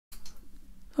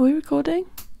Are we recording?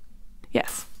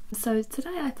 Yes. So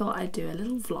today I thought I'd do a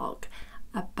little vlog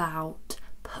about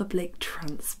public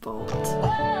transport.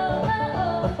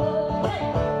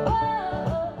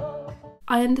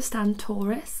 I understand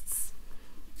tourists.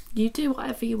 You do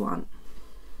whatever you want.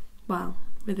 Well,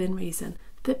 within reason.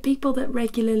 But people that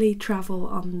regularly travel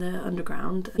on the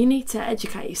underground, you need to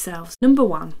educate yourselves. Number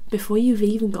one, before you've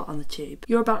even got on the tube,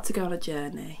 you're about to go on a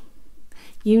journey.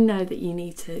 You know that you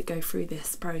need to go through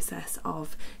this process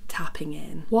of tapping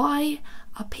in. Why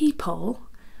are people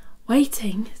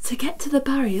waiting to get to the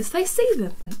barriers? They see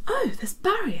them. Oh, there's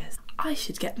barriers. I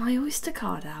should get my Oyster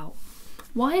card out.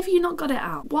 Why have you not got it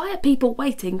out? Why are people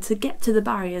waiting to get to the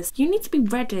barriers? You need to be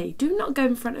ready. Do not go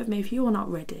in front of me if you're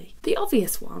not ready. The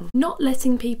obvious one, not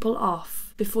letting people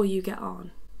off before you get on.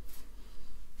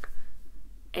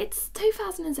 It's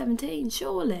 2017,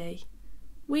 surely.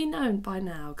 We know by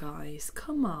now, guys.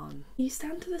 Come on. You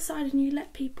stand to the side and you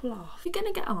let people off. You're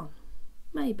going to get on.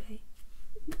 Maybe.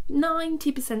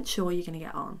 90% sure you're going to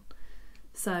get on.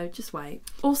 So just wait.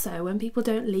 Also, when people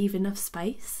don't leave enough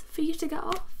space for you to get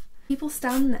off, people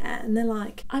stand there and they're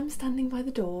like, I'm standing by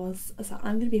the doors, so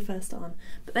I'm going to be first on.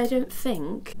 But they don't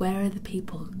think, where are the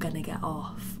people going to get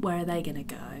off? Where are they going to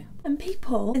go? And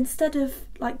people, instead of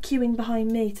like queuing behind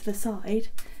me to the side,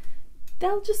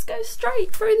 they'll just go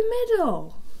straight through the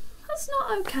middle. That's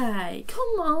not okay.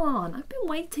 Come on, I've been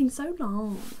waiting so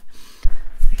long.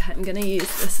 Okay, I'm going to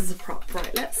use this as a prop.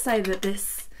 Right, let's say that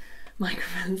this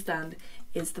microphone stand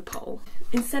is the pole.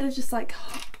 Instead of just like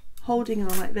holding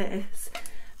on like this,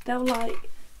 they'll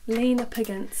like lean up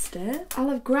against it. I'll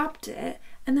have grabbed it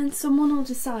and then someone will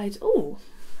decide, oh,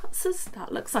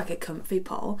 that looks like a comfy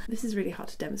pole. This is really hard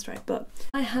to demonstrate, but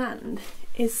my hand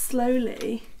is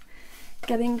slowly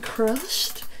getting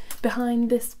crushed behind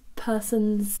this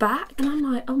person's back. And I'm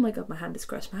like, oh my God, my hand is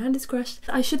crushed, my hand is crushed.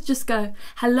 I should just go,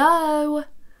 hello,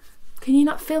 can you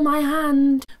not feel my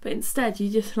hand? But instead you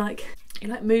just like, you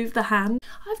like move the hand.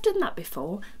 I've done that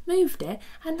before, moved it,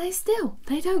 and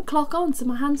they don't clock on, so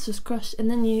my hand's just crushed.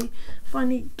 And then you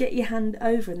finally get your hand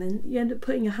over and then you end up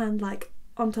putting your hand like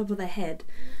on top of their head.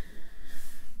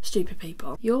 Stupid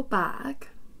people. Your bag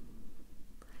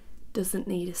doesn't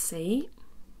need a seat.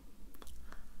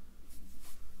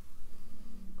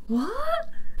 What?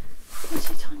 Put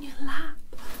it on your lap.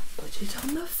 Put it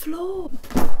on the floor.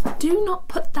 Do not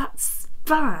put that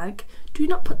bag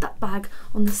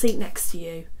on the seat next to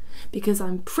you, because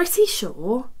I'm pretty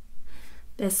sure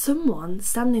there's someone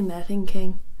standing there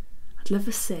thinking, I'd love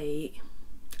a seat.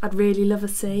 I'd really love a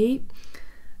seat.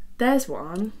 There's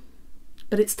one,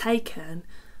 but it's taken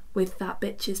with that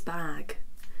bitch's bag.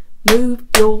 Move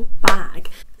your bag.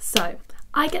 So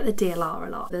I get the DLR a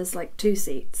lot. There's like two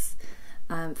seats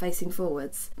facing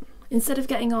forwards. Instead of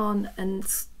getting on and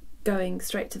going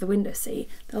straight to the window seat,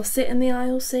 they'll sit in the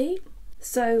aisle seat.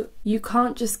 So you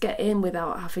can't just get in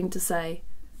without having to say,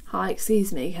 hi,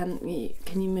 excuse me,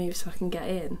 can you move so I can get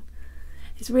in?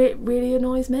 It really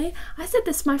annoys me. I said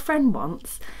this to my friend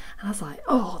once and I was like,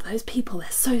 oh, those people,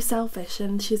 they're so selfish.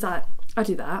 And she's like, I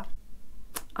do that.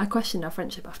 I questioned our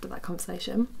friendship after that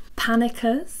conversation.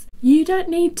 Panickers. You don't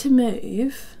need to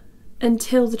move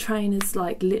until the train is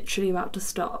like literally about to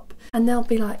stop. And they'll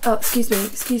be like, oh, excuse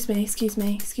me,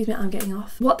 I'm getting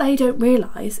off. What they don't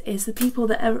realise is the people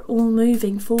that are all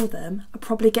moving for them are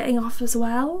probably getting off as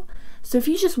well. So if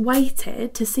you just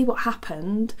waited to see what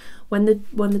happened when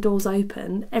the doors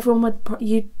opened, everyone would,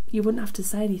 you wouldn't have to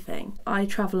say anything. I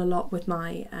travel a lot with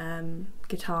my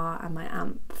guitar and my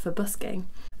amp for busking.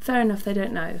 Fair enough, they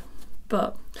don't know,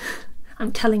 but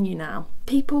I'm telling you now,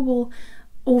 people will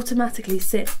automatically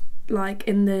sit like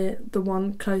in the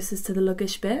one closest to the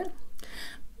luggage bit.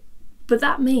 But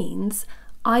that means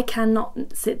I cannot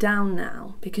sit down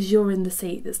now because you're in the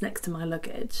seat that's next to my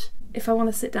luggage. If I want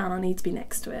to sit down, I need to be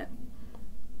next to it.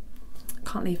 I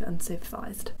can't leave it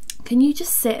unsupervised. Can you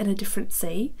just sit in a different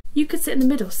seat? You could sit in the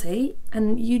middle seat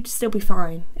and you'd still be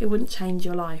fine. It wouldn't change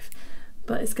your life,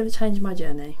 but it's going to change my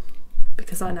journey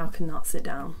because I now cannot sit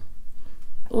down.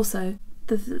 Also,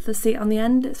 the seat on the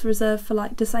end, it's reserved for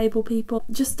like disabled people.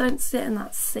 Just don't sit in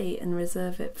that seat and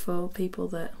reserve it for people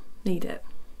that need it.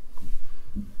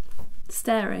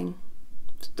 Staring.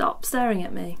 Stop staring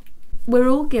at me. We're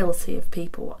all guilty of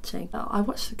people watching. I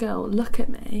watched a girl look at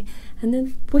me and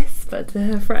then whisper to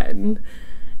her friend,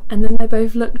 and then they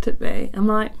both looked at me. I'm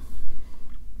like,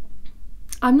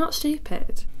 I'm not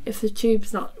stupid. If the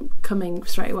tube's not coming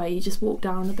straight away, you just walk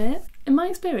down a bit. In my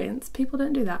experience, people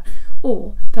don't do that.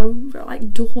 Or they'll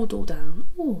like dawdle down.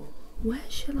 Oh, where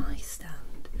shall I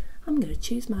stand? I'm going to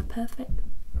choose my perfect...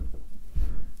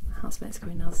 Housemate's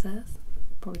coming downstairs.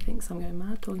 Probably thinks I'm going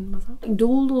mad talking to myself.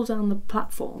 Dawdle down the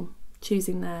platform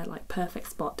choosing their like perfect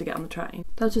spot to get on the train.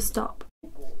 They'll just stop.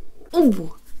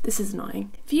 Ooh, this is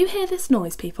annoying. If you hear this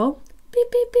noise, people,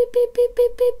 beep, beep, beep, beep, beep,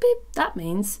 beep, beep, beep, that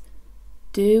means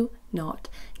do not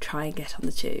try and get on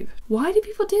the tube. Why do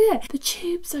people do it? The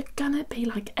tubes are gonna be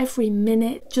like every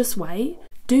minute. Just wait.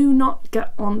 Do not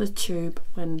get on the tube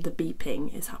when the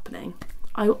beeping is happening.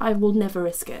 I will never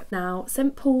risk it. Now,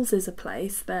 St Paul's is a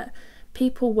place that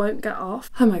people won't get off.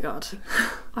 Oh my god.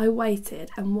 I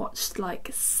waited and watched like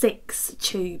 6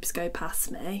 tubes go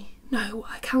past me. No,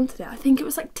 I counted it. I think it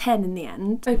was like 10 in the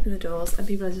end. Open the doors and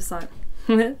people are just like,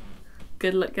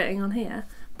 good luck getting on here.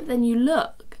 But then you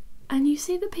look and you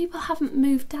see that people haven't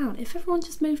moved down. If everyone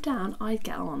just moved down, I'd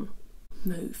get on.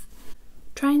 Move.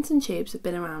 Trains and tubes have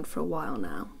been around for a while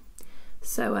now.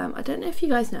 So I don't know if you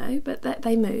guys know, but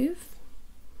they move.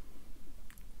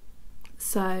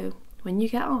 So when you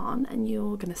get on and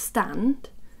you're going to stand,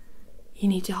 you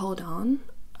need to hold on,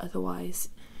 otherwise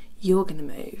you're going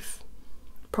to move,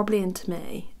 probably into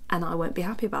me, and I won't be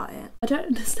happy about it. I don't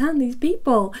understand these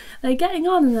people. They're getting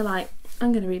on and they're like,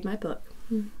 I'm going to read my book.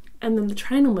 And then the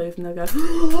train will move and they'll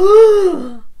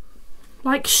go,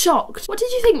 like shocked. What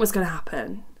did you think was going to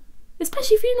happen?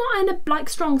 Especially if you're not in a like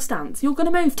strong stance, you're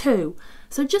going to move too.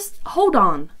 So just hold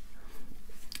on.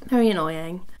 Very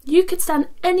annoying. You could stand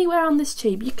anywhere on this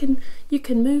tube. You can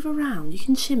move around, you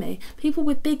can shimmy. People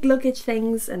with big luggage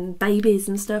things and babies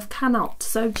and stuff cannot,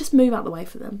 so just move out the way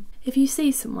for them. If you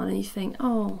see someone and you think,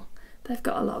 oh, they've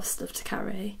got a lot of stuff to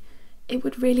carry, it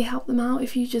would really help them out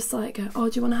if you just like go, oh,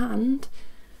 do you want a hand?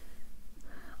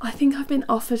 I think I've been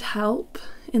offered help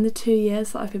in the 2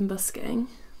 years that I've been busking,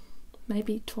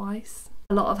 maybe twice.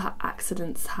 A lot of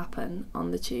accidents happen on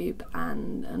the tube,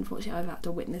 and unfortunately I've had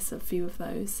to witness a few of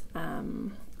those,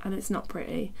 and it's not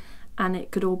pretty, and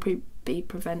it could all be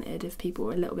prevented if people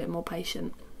were a little bit more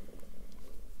patient.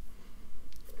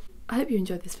 I hope you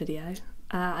enjoyed this video.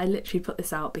 I literally put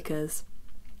this out because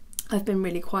I've been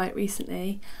really quiet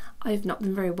recently. I've not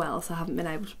been very well, so I haven't been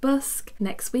able to busk.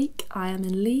 Next week I am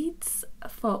in Leeds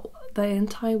for the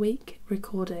entire week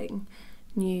recording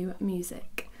new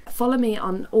music. Follow me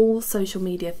on all social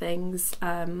media things.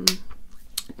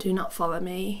 Do not follow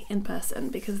me in person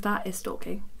because that is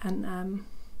stalking, and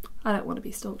I don't want to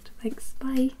be stalked. Thanks,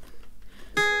 bye.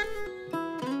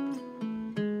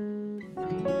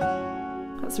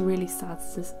 That's a really sad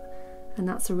statistic.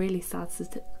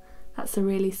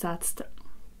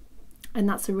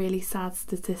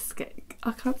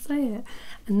 I can't say it.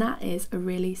 And that is a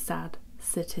really sad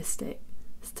statistic.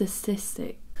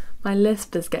 My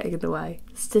lisp is getting in the way.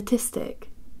 Statistic.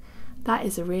 That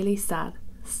is a really sad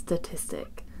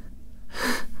statistic.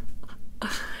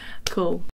 Cool.